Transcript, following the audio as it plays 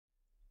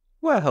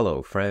Well,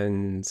 hello,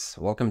 friends.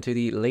 Welcome to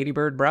the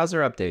Ladybird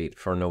browser update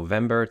for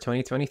November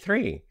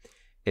 2023.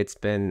 It's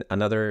been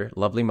another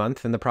lovely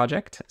month in the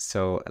project,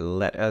 so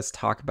let us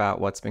talk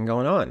about what's been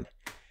going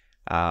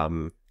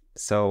on.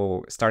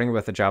 So starting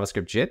with the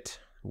JavaScript JIT,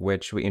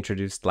 which we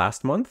introduced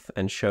last month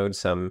and showed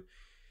some,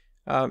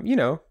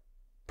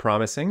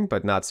 promising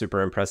but not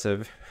super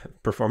impressive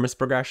performance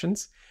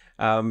progressions.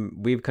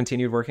 We've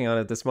continued working on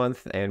it this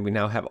month, and we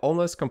now have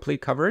almost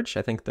complete coverage.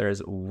 I think there's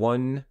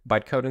one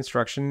bytecode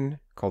instruction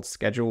called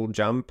schedule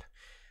jump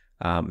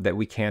that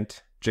we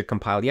can't JIT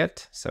compile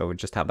yet, so we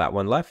just have that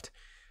one left.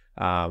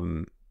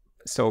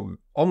 So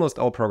almost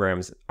all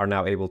programs are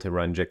now able to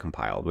run JIT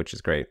compiled, which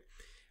is great.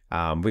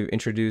 We've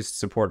introduced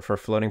support for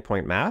floating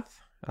point math.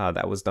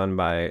 That was done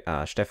by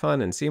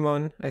Stefan and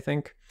Simon, I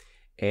think.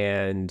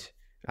 And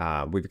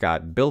we've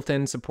got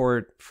built-in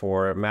support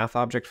for math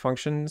object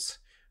functions,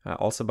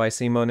 also by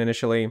Simon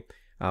initially,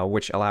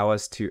 which allow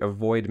us to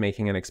avoid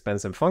making an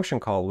expensive function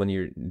call when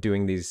you're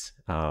doing these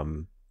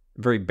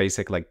very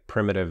basic, like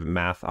primitive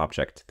math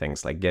object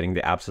things, like getting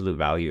the absolute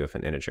value of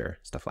an integer,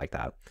 stuff like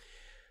that.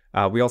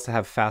 We also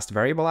have fast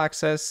variable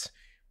access,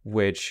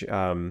 which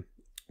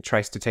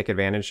tries to take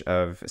advantage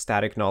of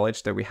static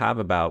knowledge that we have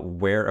about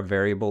where a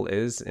variable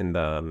is in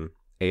the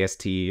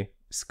AST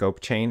scope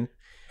chain.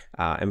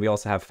 And we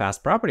also have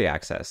fast property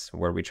access,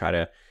 where we try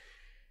to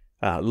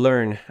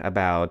learn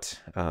about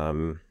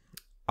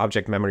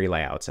object memory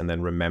layouts and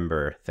then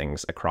remember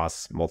things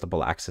across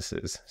multiple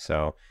accesses.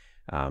 So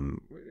a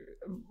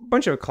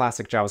bunch of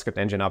classic JavaScript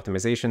engine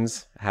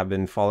optimizations have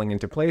been falling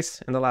into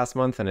place in the last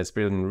month, and it's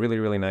been really,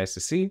 really nice to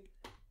see.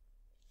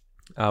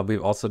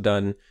 We've also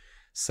done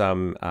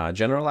some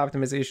general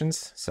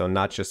optimizations, so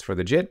not just for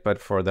the JIT, but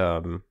for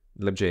the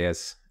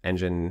libjs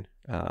engine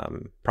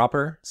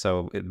proper.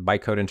 So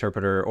bytecode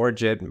interpreter or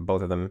JIT,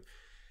 both of them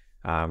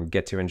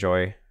get to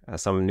enjoy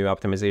some new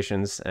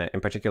optimizations. In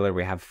particular,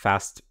 we have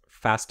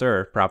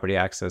faster property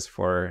access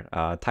for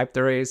typed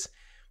arrays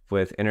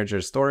with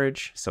integer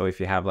storage. So if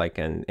you have like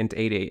an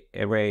int8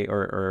 array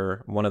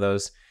or one of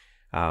those,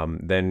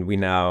 then we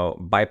now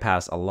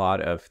bypass a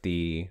lot of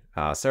the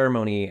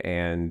ceremony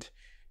and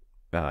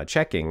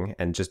checking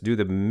and just do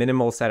the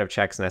minimal set of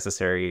checks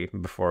necessary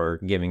before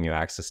giving you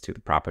access to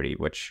the property,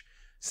 which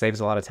saves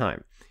a lot of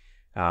time.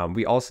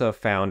 We also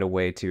found a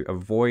way to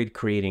avoid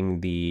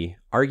creating the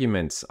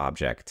arguments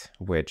object,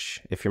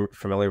 which if you're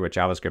familiar with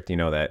JavaScript, you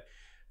know that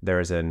there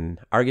is an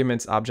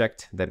arguments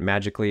object that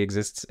magically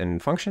exists in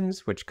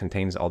functions, which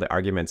contains all the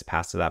arguments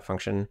passed to that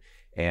function.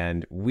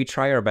 And we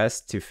try our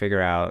best to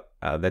figure out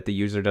that the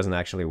user doesn't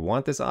actually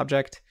want this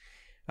object.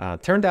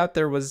 Turned out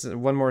there was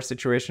one more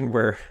situation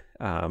where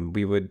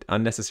we would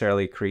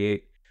unnecessarily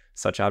create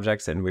such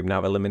objects, and we've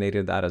now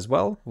eliminated that as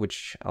well,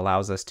 which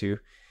allows us to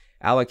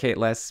allocate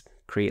less,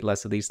 create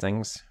less of these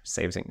things,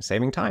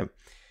 saving time.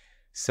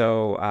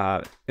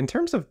 So in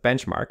terms of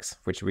benchmarks,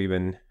 which we've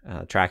been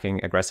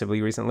tracking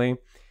aggressively recently,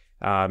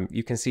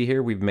 you can see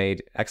here we've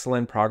made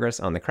excellent progress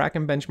on the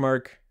Kraken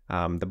benchmark,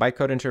 the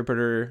bytecode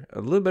interpreter,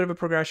 a little bit of a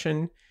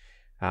progression,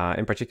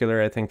 in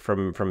particular, I think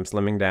from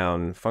slimming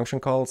down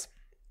function calls.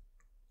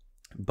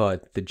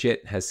 But the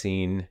JIT has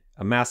seen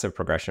a massive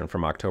progression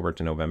from October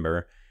to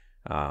November,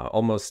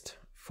 almost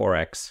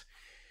 4x,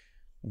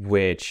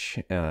 which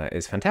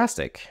is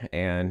fantastic.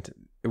 And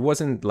it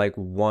wasn't like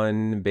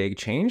one big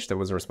change that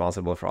was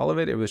responsible for all of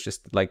it. It was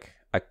just like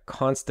a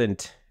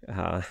constant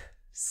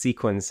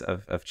sequence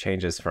of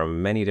changes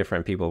from many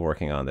different people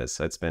working on this.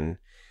 So it's been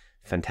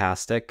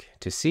fantastic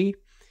to see.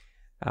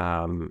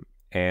 If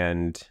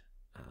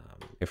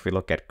we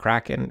look at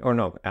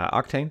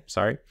Octane,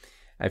 sorry.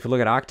 If we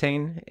look at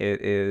Octane,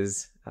 it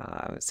is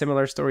a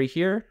similar story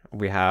here.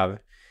 We have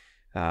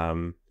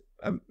a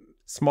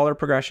smaller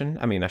progression.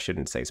 I mean, I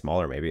shouldn't say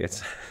smaller, maybe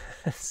it's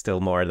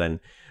still more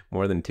than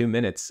 2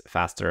 minutes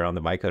faster on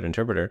the bytecode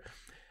interpreter.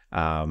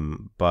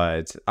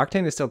 But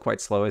Octane is still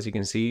quite slow, as you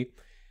can see.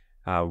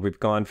 We've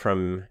gone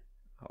from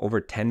over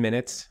 10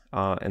 minutes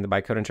in the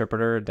bytecode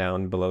interpreter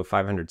down below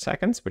 500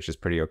 seconds, which is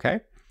pretty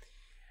okay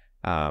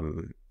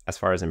as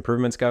far as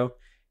improvements go.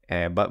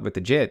 But with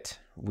the JIT,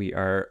 we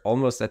are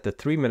almost at the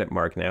 3-minute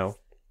mark now.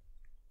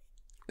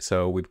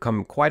 So we've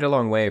come quite a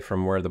long way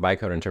from where the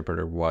bytecode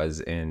interpreter was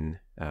in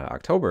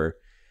October.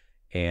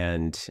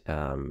 And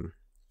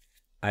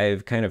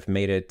I've kind of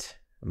made it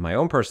my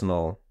own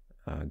personal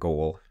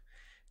goal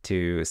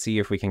to see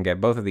if we can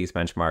get both of these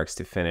benchmarks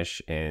to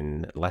finish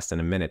in less than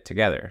a minute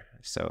together.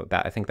 So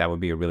I think that would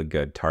be a really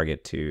good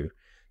target to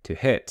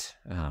hit.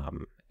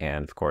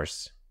 And of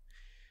course,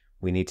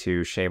 we need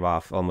to shave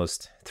off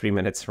almost 3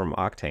 minutes from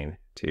Octane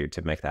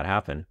to make that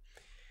happen.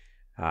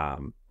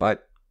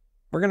 But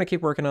we're going to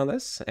keep working on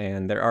this,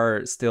 and there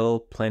are still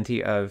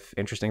plenty of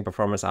interesting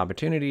performance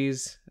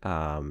opportunities.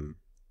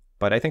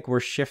 But I think we're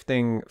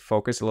shifting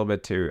focus a little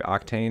bit to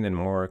Octane and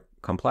more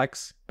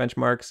complex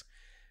benchmarks.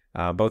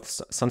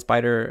 Both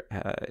SunSpider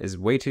is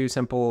way too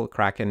simple.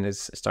 Kraken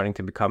is starting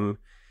to become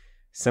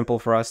simple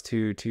for us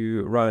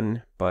to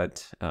run,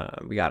 but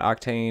we got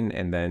Octane,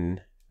 and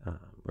then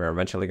we're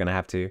eventually going to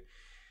have to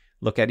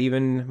look at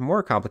even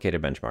more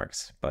complicated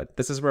benchmarks. But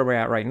this is where we're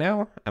at right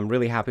now. I'm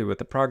really happy with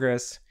the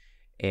progress,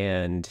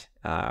 and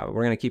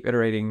we're going to keep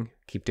iterating,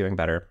 keep doing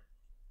better.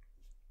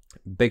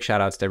 Big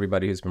shout outs to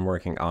everybody who's been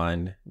working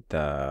on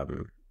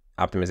the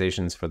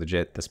optimizations for the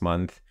JIT this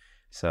month.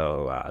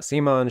 So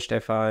Simon,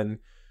 Stefan,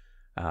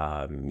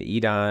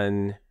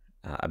 Idan,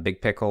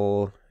 Big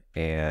Pickle,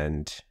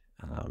 and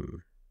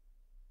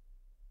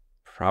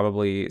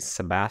probably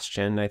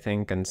Sebastian, I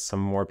think, and some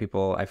more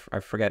people. I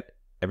forget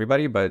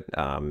everybody, but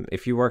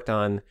if you worked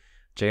on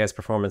JS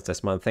performance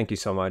this month, thank you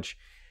so much.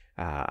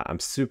 I'm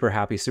super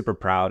happy, super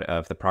proud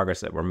of the progress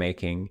that we're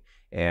making,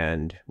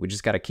 and we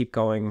just got to keep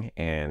going,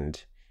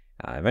 and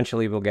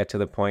eventually we'll get to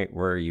the point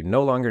where you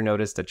no longer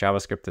notice that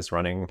JavaScript is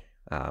running,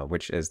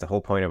 which is the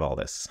whole point of all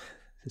this.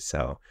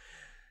 So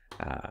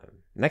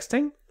next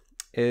thing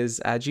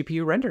is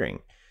GPU rendering,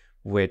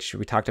 which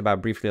we talked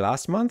about briefly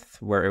last month,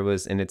 where it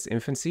was in its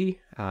infancy.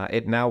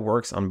 It now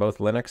works on both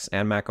Linux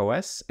and Mac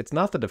OS. It's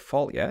not the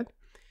default yet,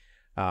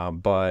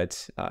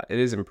 but it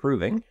is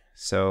improving.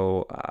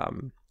 So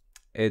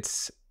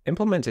it's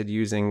implemented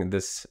using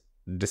this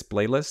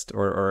display list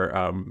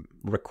or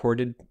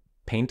recorded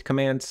paint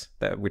commands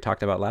that we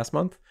talked about last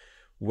month,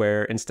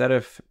 where instead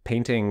of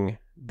painting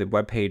the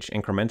web page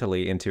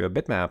incrementally into a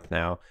bitmap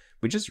now,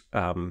 we just,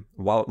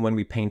 when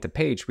we paint the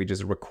page, we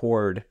just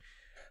record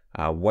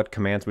what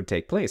commands would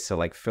take place. So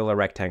like fill a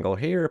rectangle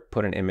here,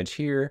 put an image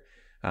here,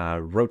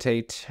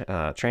 rotate,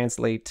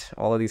 translate,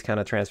 all of these kind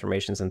of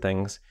transformations and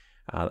things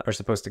are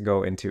supposed to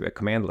go into a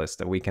command list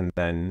that we can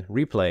then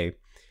replay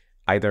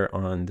either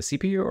on the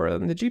CPU or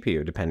on the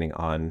GPU, depending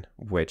on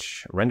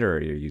which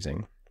renderer you're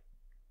using.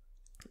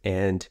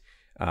 And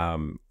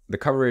the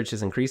coverage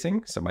is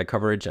increasing. So by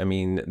coverage, I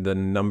mean the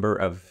number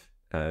of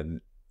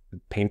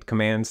paint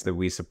commands that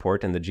we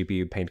support in the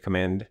GPU paint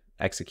command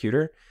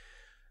executor.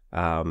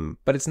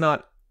 But it's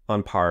not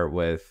on par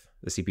with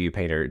the CPU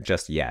painter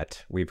just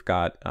yet. We've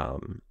got a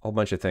whole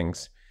bunch of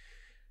things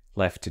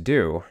left to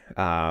do.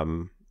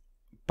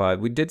 But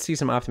we did see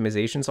some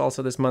optimizations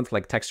also this month,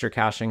 like texture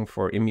caching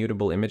for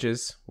immutable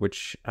images,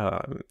 which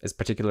is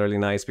particularly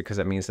nice because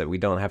it means that we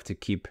don't have to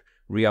keep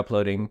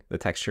re-uploading the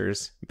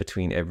textures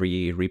between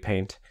every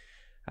repaint.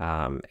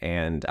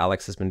 And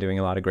Alex has been doing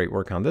a lot of great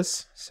work on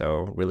this.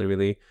 So really,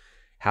 really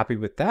happy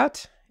with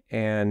that.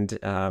 And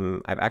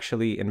I've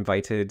actually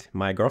invited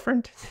my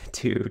girlfriend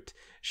to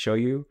show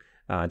you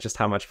just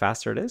how much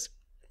faster it is.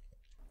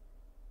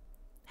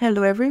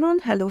 Hello everyone,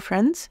 hello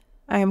friends.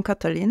 I am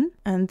Katalin,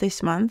 and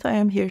this month I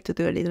am here to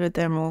do a little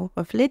demo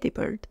of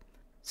Ladybird.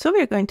 So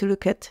we're going to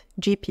look at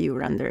GPU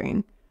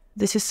rendering.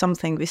 This is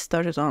something we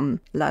started on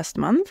last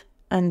month,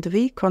 and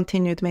we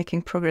continued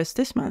making progress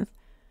this month.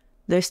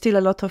 There's still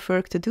a lot of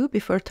work to do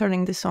before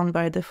turning this on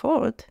by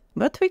default,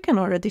 but we can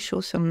already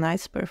show some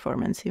nice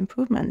performance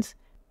improvements.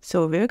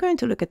 So we're going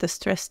to look at a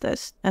stress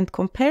test and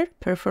compare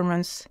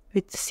performance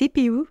with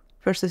CPU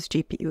versus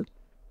GPU.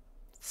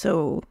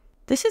 So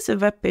this is a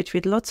web page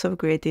with lots of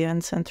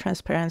gradients and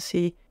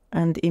transparency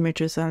and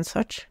images and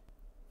such.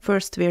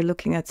 First, we're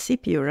looking at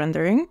CPU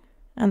rendering,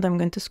 and I'm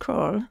going to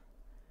scroll.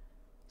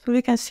 So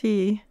we can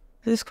see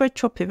this is quite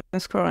choppy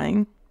when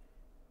scrolling.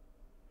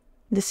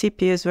 The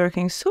CPU is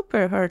working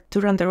super hard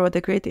to render all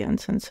the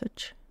gradients and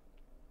such.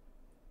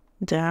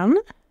 Down.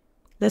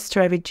 Let's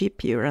try with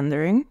GPU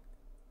rendering.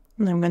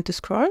 And I'm going to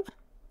scroll,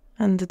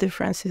 and the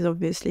difference is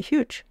obviously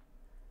huge.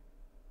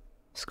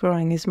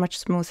 Scrolling is much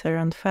smoother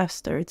and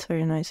faster. It's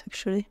very nice,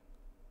 actually.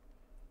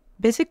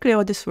 Basically,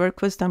 all this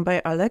work was done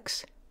by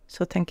Alex.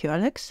 So thank you,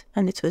 Alex.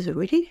 And it was a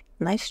really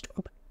nice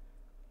job.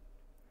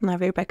 Now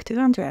we're back to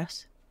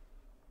Andreas.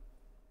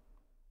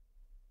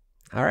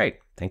 All right.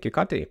 Thank you,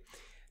 Kati.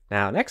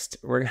 Now, next,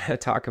 we're going to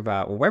talk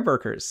about web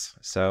workers.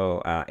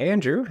 So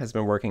Andrew has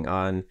been working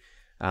on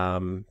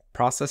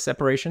process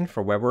separation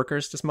for web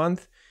workers this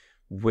month,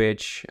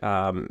 which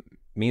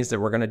means that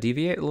we're going to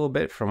deviate a little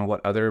bit from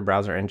what other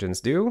browser engines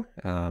do.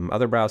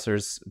 Other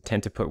browsers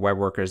tend to put web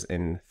workers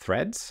in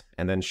threads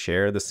and then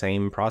share the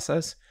same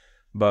process.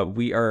 But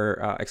we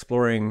are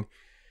exploring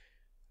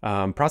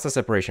process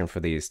separation for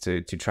these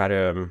to try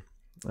to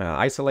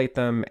isolate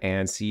them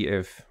and see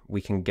if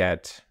we can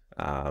get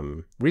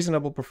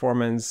reasonable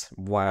performance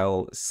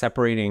while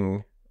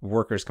separating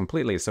workers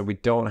completely, so we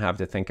don't have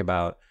to think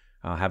about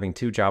having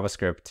two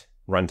JavaScript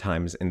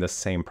runtimes in the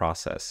same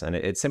process. And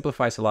it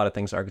simplifies a lot of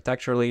things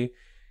architecturally,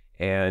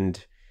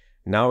 and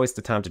now is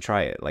the time to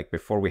try it. Like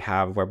before we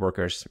have web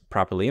workers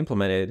properly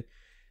implemented,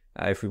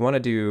 if we want to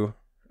do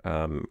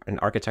an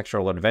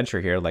architectural adventure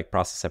here, like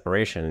process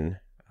separation,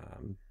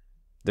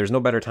 there's no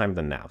better time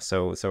than now.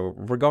 So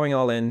we're going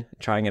all in,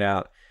 trying it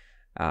out,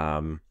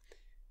 and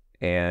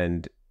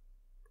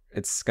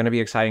it's going to be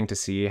exciting to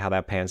see how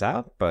that pans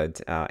out. But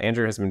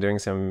Andrew has been doing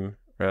some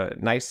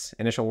nice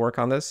initial work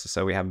on this.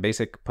 So we have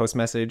basic post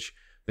message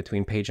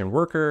between page and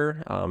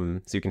worker,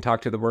 so you can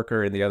talk to the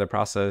worker in the other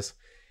process,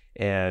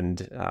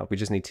 and we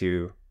just need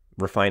to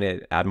refine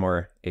it, add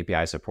more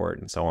API support,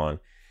 and so on.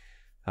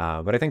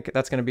 But I think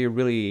that's going to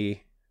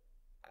be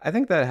I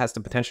think that has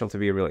the potential to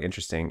be a really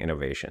interesting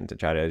innovation to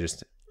try to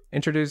just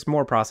introduce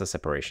more process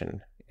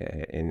separation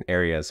in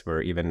areas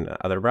where even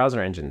other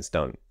browser engines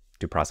don't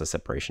do process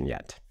separation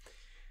yet.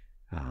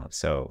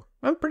 So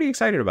I'm pretty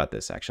excited about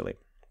this, actually.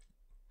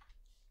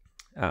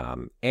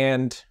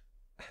 And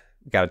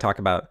got to talk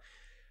about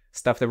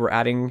stuff that we're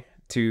adding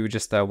to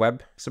just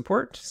web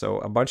support. So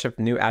a bunch of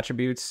new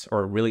attributes,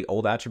 or really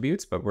old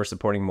attributes, but we're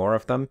supporting more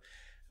of them.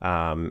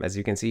 As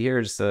you can see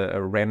here, just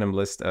a random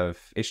list of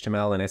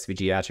HTML and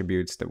SVG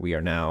attributes that we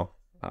are now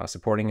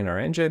supporting in our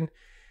engine.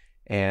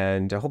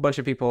 And a whole bunch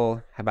of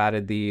people have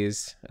added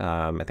these.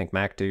 I think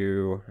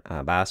MacDo,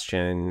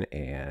 Bastion,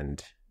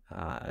 and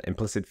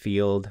Implicit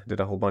Field did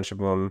a whole bunch of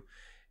them.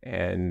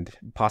 And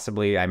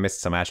possibly I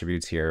missed some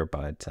attributes here,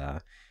 but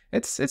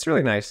it's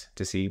really nice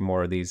to see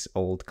more of these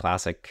old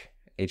classic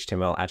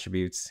HTML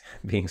attributes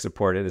being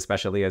supported,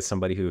 especially as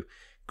somebody who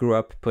grew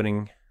up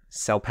putting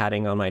cell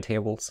padding on my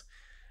tables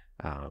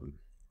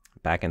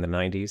back in the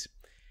 90s.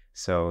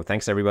 So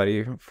thanks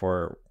everybody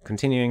for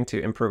continuing to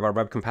improve our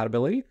web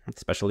compatibility,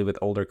 especially with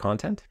older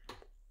content.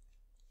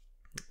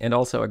 And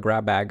also a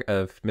grab bag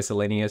of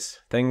miscellaneous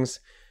things.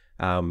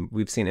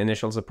 We've seen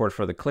initial support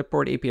for the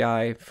clipboard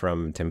API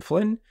from Tim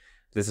Flynn.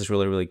 This is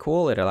really, really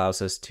cool. It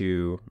allows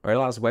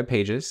allows web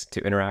pages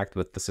to interact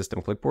with the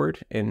system clipboard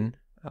in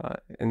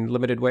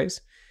limited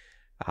ways,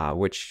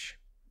 which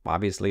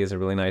obviously is a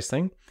really nice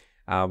thing.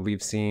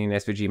 We've seen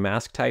SVG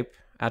mask type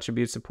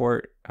attribute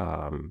support,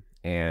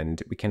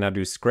 and we can now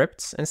do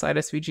scripts inside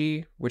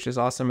SVG, which is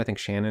awesome. I think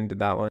Shannon did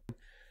that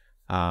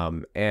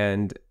one.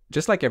 And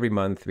just like every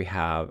month, we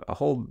have a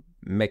whole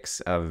mix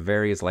of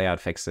various layout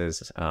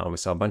fixes. We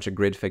saw a bunch of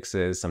grid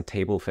fixes, some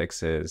table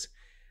fixes,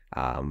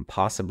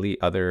 possibly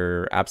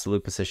other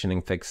absolute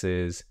positioning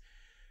fixes.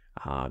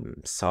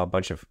 Saw a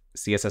bunch of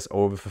CSS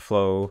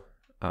overflow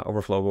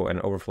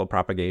and overflow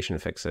propagation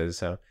fixes.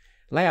 So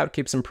layout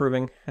keeps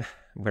improving.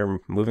 We're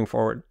moving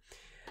forward.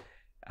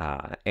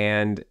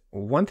 And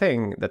one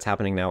thing that's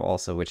happening now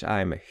also, which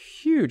I'm a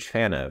huge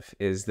fan of,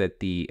 is that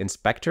the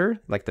inspector,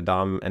 like the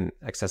DOM and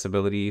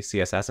accessibility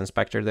CSS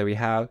inspector that we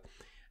have,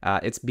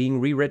 it's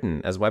being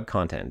rewritten as web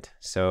content.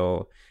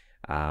 So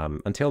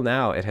until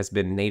now, it has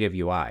been native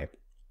UI.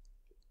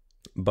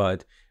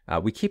 But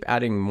we keep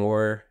adding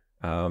more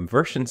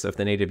versions of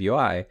the native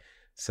UI.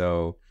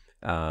 So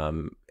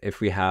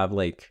if we have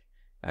like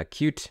a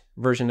Qt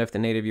version of the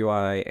native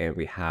UI, and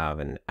we have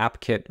an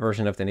AppKit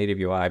version of the native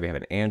UI, we have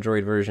an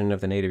Android version of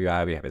the native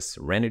UI, we have a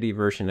Serenity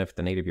version of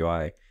the native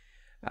UI,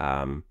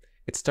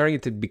 it's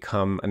starting to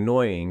become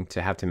annoying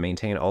to have to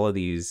maintain all of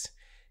these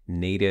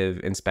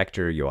native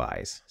inspector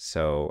UIs.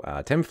 So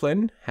Tim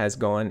Flynn has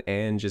gone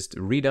and just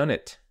redone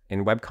it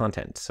in web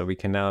content. So we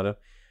can now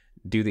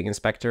do the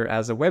inspector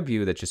as a web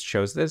view that just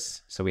shows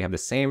this. So we have the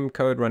same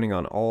code running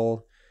on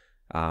all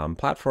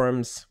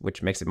platforms,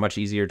 which makes it much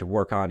easier to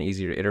work on,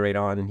 easier to iterate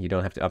on. You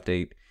don't have to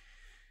update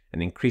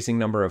an increasing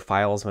number of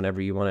files whenever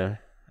you want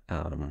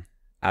to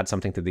add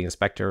something to the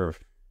inspector or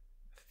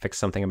fix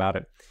something about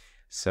it.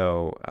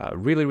 So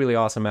really, really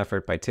awesome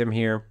effort by Tim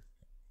here.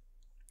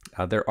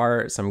 There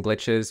are some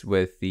glitches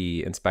with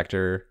the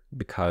inspector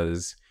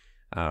because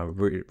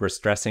we're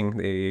stressing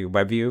the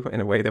web view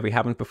in a way that we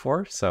haven't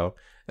before. So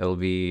it'll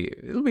be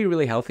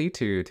really healthy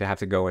to have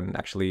to go and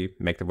actually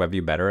make the web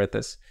view better at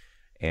this.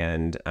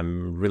 And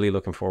I'm really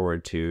looking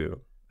forward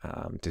to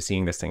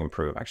seeing this thing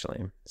improve,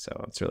 actually.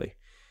 So it's really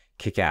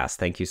kick-ass.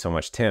 Thank you so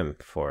much, Tim,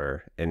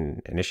 for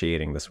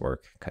initiating this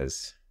work,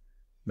 because,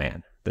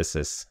 man, this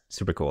is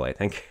super cool, I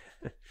think.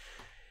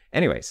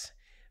 Anyways,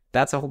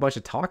 that's a whole bunch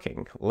of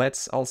talking.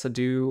 Let's also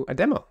do a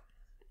demo.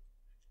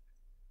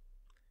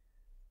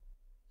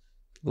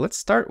 Let's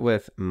start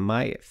with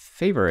my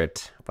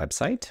favorite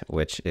website,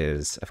 which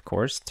is, of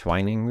course,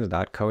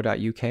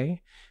 twinings.co.uk,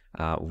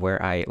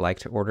 where I like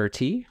to order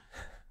tea,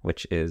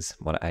 which is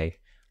what I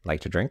like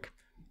to drink.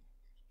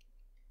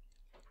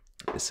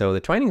 So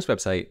the Twinings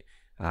website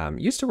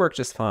used to work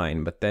just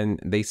fine, but then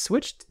they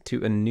switched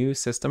to a new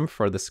system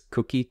for this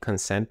cookie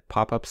consent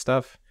pop-up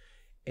stuff,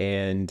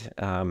 and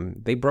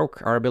they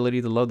broke our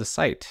ability to load the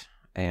site.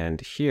 And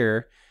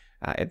here,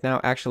 it now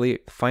actually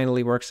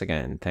finally works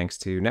again, thanks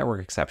to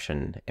network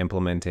exception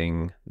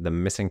implementing the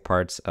missing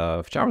parts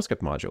of JavaScript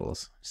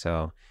modules.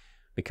 So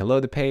we can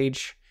load the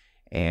page,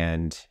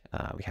 and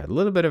we had a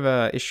little bit of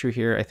a issue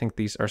here. I think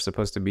these are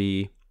supposed to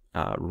be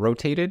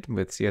rotated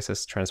with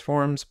CSS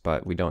transforms,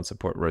 but we don't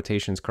support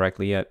rotations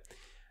correctly yet.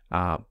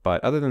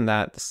 But other than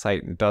that, the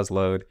site does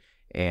load,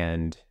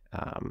 and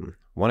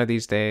one of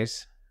these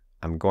days,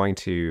 I'm going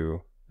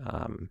to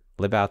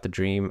live out the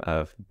dream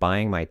of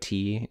buying my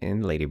tea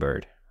in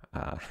Ladybird.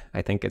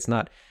 I think it's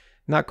not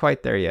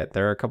quite there yet.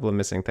 There are a couple of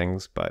missing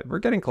things, but we're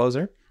getting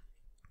closer.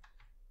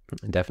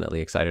 I'm definitely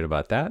excited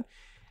about that.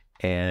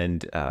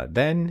 And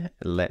then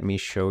let me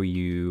show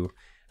you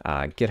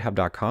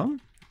github.com.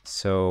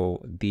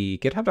 So the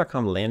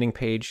github.com landing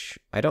page,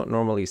 I don't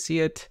normally see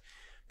it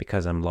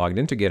because I'm logged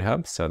into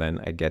GitHub. So then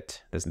I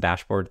get this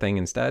dashboard thing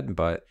instead.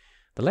 But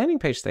the landing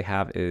page they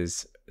have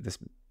is this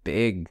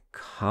big,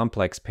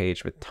 complex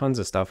page with tons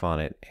of stuff on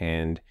it.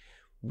 And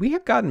we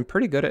have gotten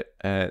pretty good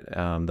at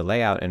the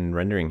layout and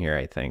rendering here,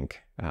 I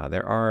think.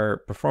 There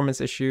are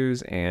performance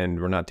issues,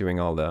 and we're not doing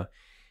all the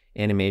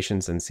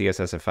animations and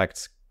CSS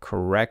effects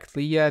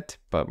correctly yet,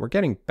 but we're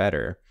getting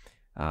better.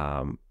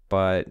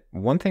 But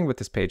one thing with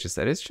this page is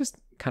that it's just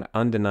kind of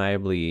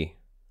undeniably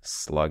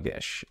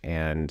sluggish.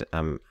 And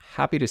I'm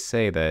happy to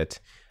say that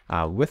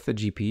with the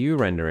GPU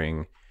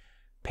rendering,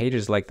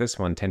 pages like this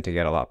one tend to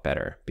get a lot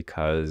better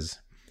because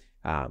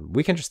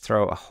we can just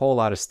throw a whole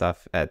lot of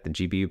stuff at the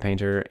GPU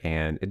painter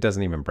and it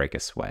doesn't even break a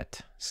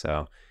sweat.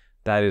 So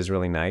that is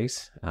really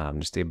nice.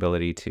 Just the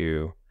ability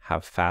to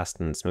have fast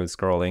and smooth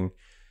scrolling.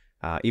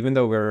 Even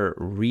though we're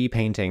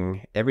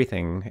repainting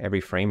everything,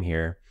 every frame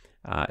here,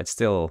 it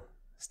still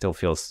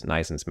feels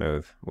nice and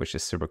smooth, which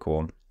is super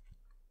cool.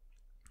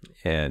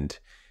 And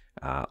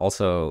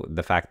also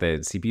the fact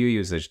that CPU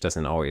usage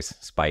doesn't always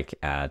spike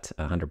at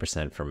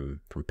 100%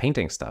 from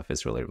painting stuff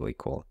is really, really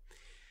cool.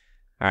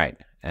 All right,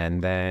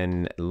 and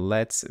then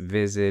let's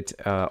visit,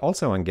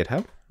 also on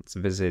GitHub, let's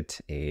visit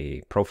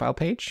a profile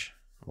page.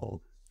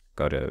 We'll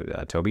go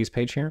to Toby's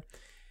page here.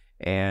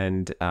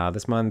 And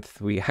this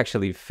month we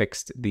actually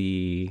fixed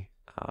the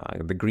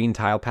green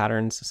tile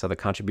patterns, so the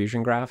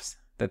contribution graphs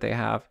that they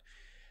have.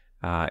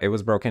 It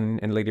was broken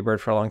in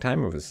Ladybird for a long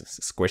time. It was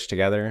squished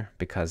together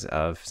because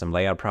of some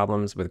layout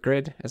problems with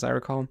grid, as I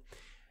recall.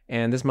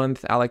 And this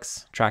month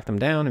Alex tracked them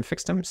down and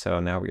fixed them, so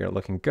now we are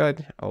looking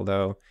good,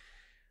 although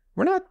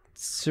we're not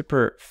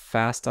super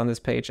fast on this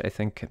page. I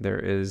think there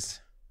is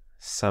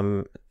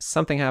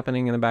something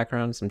happening in the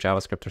background, some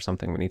JavaScript or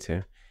something. We need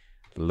to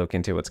look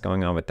into what's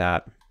going on with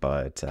that,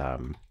 but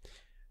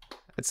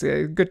it's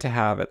good to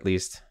have at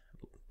least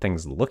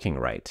things looking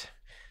right.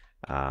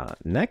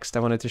 Next,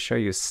 I wanted to show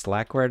you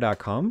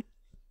slackware.com.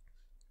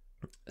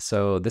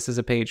 So this is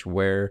a page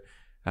where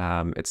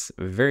it's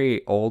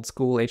very old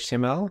school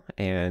HTML,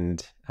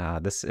 and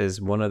this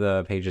is one of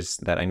the pages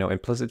that I know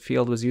Implicit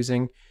Field was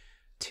using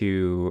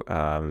to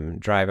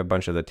drive a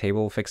bunch of the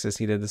table fixes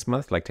he did this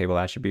month, like table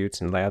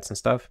attributes and layouts and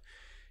stuff.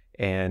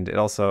 And it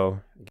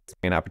also gives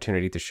me an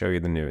opportunity to show you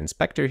the new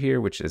inspector here,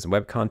 which is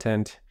web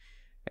content.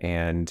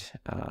 And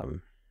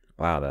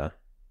wow, the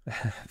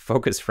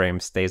focus frame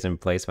stays in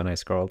place when I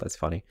scroll. That's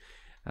funny.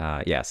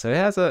 Yeah, so it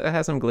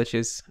has some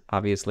glitches,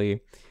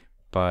 obviously,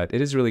 but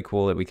it is really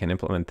cool that we can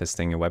implement this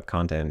thing in web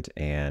content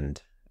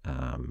and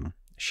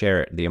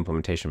share the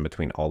implementation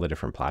between all the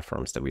different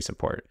platforms that we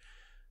support.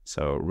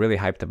 So really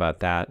hyped about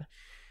that.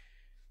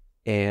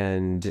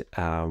 And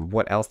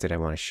what else did I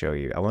want to show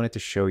you? I wanted to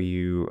show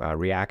you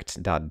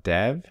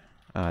react.dev.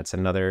 It's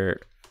another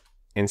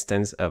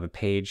instance of a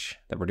page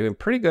that we're doing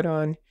pretty good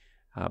on,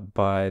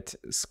 but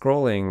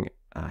scrolling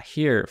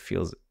here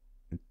feels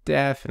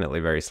definitely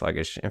very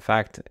sluggish. In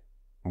fact,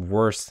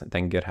 worse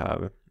than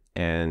GitHub.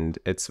 And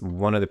it's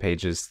one of the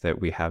pages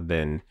that we have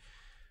been,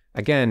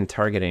 again,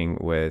 targeting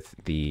with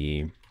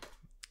the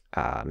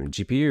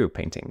GPU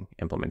painting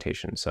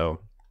implementation. So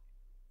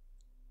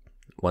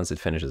once it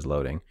finishes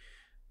loading,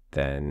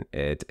 then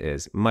it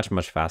is much,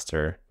 much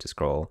faster to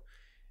scroll.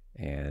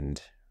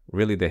 And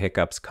really the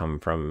hiccups come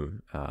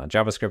from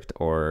JavaScript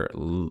or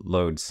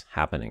loads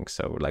happening.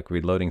 So like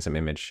reloading some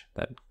image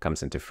that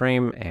comes into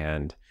frame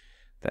and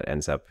that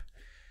ends up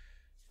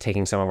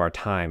taking some of our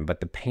time. But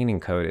the painting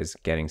code is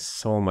getting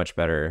so much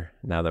better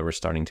now that we're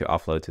starting to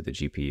offload to the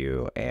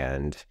GPU.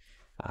 And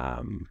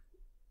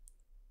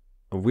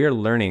we're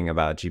learning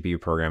about GPU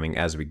programming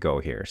as we go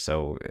here.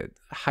 So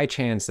high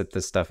chance that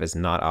this stuff is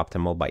not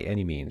optimal by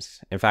any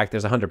means. In fact,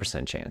 there's a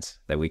 100% chance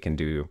that we can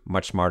do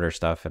much smarter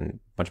stuff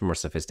and much more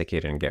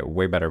sophisticated and get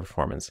way better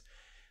performance.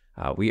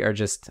 We are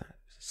just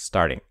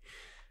starting.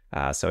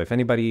 So if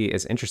anybody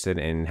is interested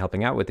in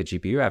helping out with the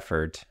GPU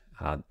effort,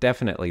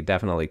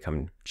 definitely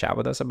come chat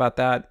with us about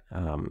that.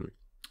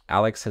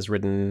 Alex has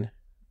written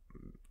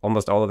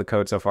almost all of the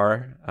code so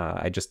far.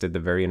 I just did the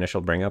very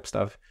initial bring up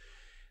stuff.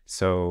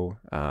 So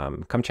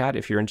come chat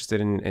if you're interested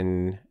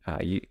in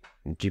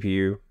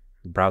GPU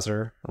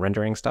browser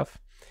rendering stuff.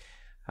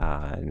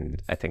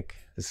 And I think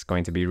this is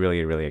going to be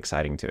really, really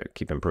exciting to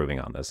keep improving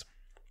on this.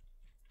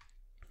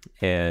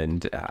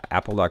 And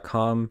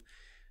apple.com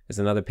is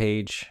another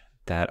page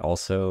that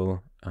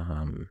also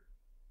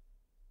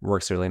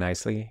works really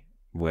nicely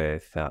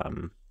with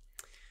the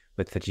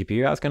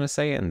GPU, I was going to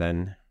say, and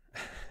then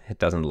it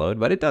doesn't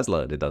load, but it does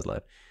load. It does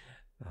load.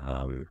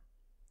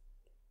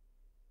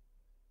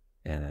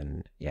 And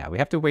then, yeah, we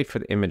have to wait for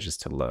the images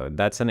to load.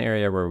 That's an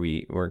area where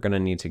we're going to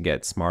need to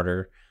get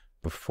smarter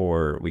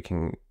before we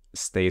can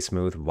stay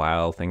smooth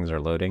while things are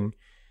loading.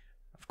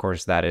 Of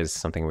course, that is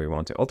something we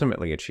want to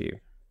ultimately achieve.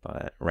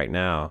 But right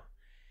now,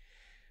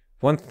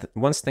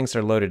 once things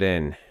are loaded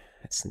in,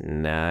 it's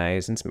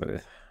nice and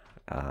smooth.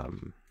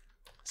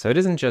 So it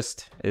isn't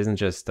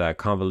just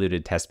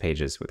convoluted test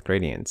pages with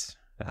gradients,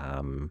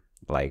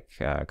 like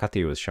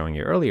Kati was showing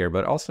you earlier,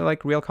 but also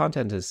like real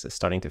content is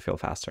starting to feel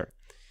faster.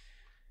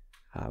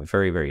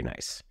 Very, very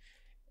nice.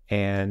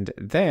 And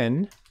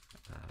then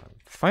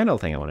final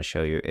thing I want to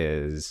show you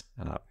is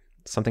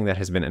something that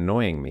has been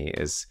annoying me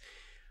is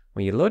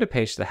when you load a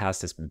page that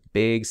has this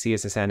big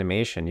CSS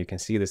animation, you can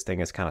see this thing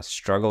is kind of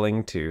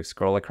struggling to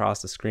scroll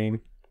across the screen,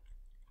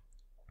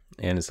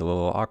 and it's a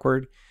little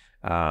awkward.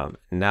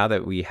 Now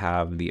that we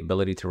have the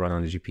ability to run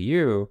on the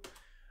GPU,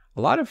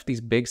 a lot of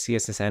these big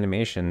CSS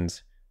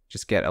animations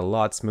just get a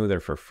lot smoother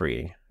for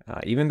free.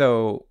 Even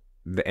though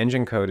the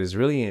engine code is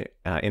really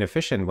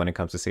inefficient when it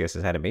comes to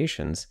CSS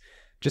animations,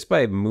 just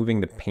by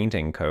moving the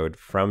painting code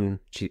from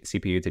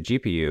CPU to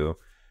GPU,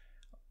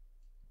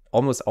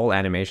 almost all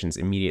animations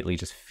immediately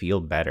just feel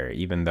better,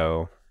 even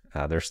though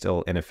they're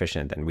still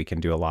inefficient, and we can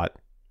do a lot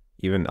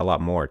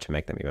more to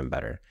make them even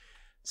better.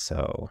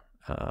 So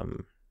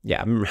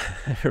yeah, I'm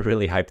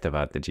really hyped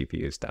about the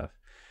GPU stuff.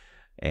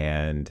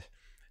 And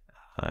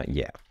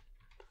yeah.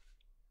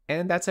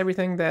 And that's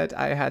everything that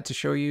I had to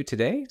show you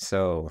today.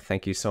 So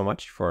thank you so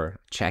much for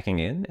checking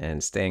in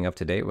and staying up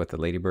to date with the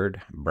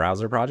Ladybird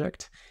browser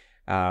project.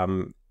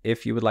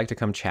 If you would like to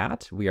come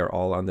chat, we are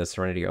all on the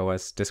Serenity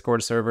OS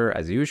Discord server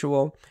as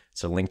usual.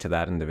 So link to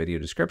that in the video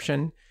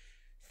description.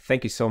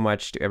 Thank you so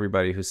much to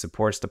everybody who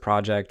supports the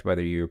project,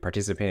 whether you're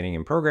participating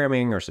in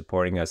programming or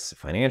supporting us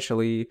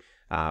financially,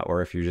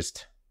 or if you're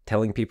just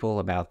telling people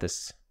about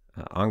this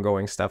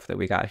ongoing stuff that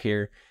we got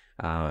here.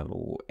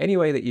 Any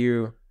way that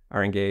you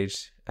are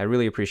engaged, I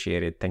really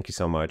appreciate it. Thank you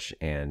so much.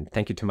 And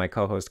thank you to my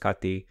co-host,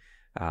 Kati.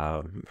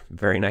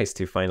 Very nice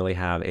to finally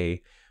have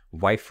a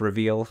wife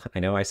reveal. I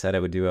know I said I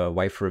would do a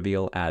wife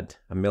reveal at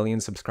 1 million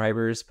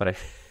subscribers, but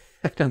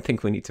I don't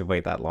think we need to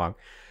wait that long.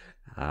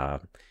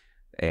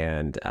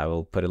 And I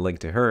will put a link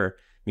to her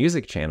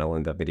music channel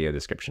in the video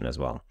description as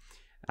well.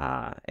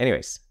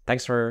 Anyways,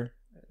 thanks for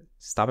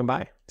stopping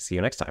by. See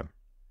you next time.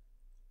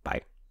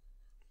 Bye.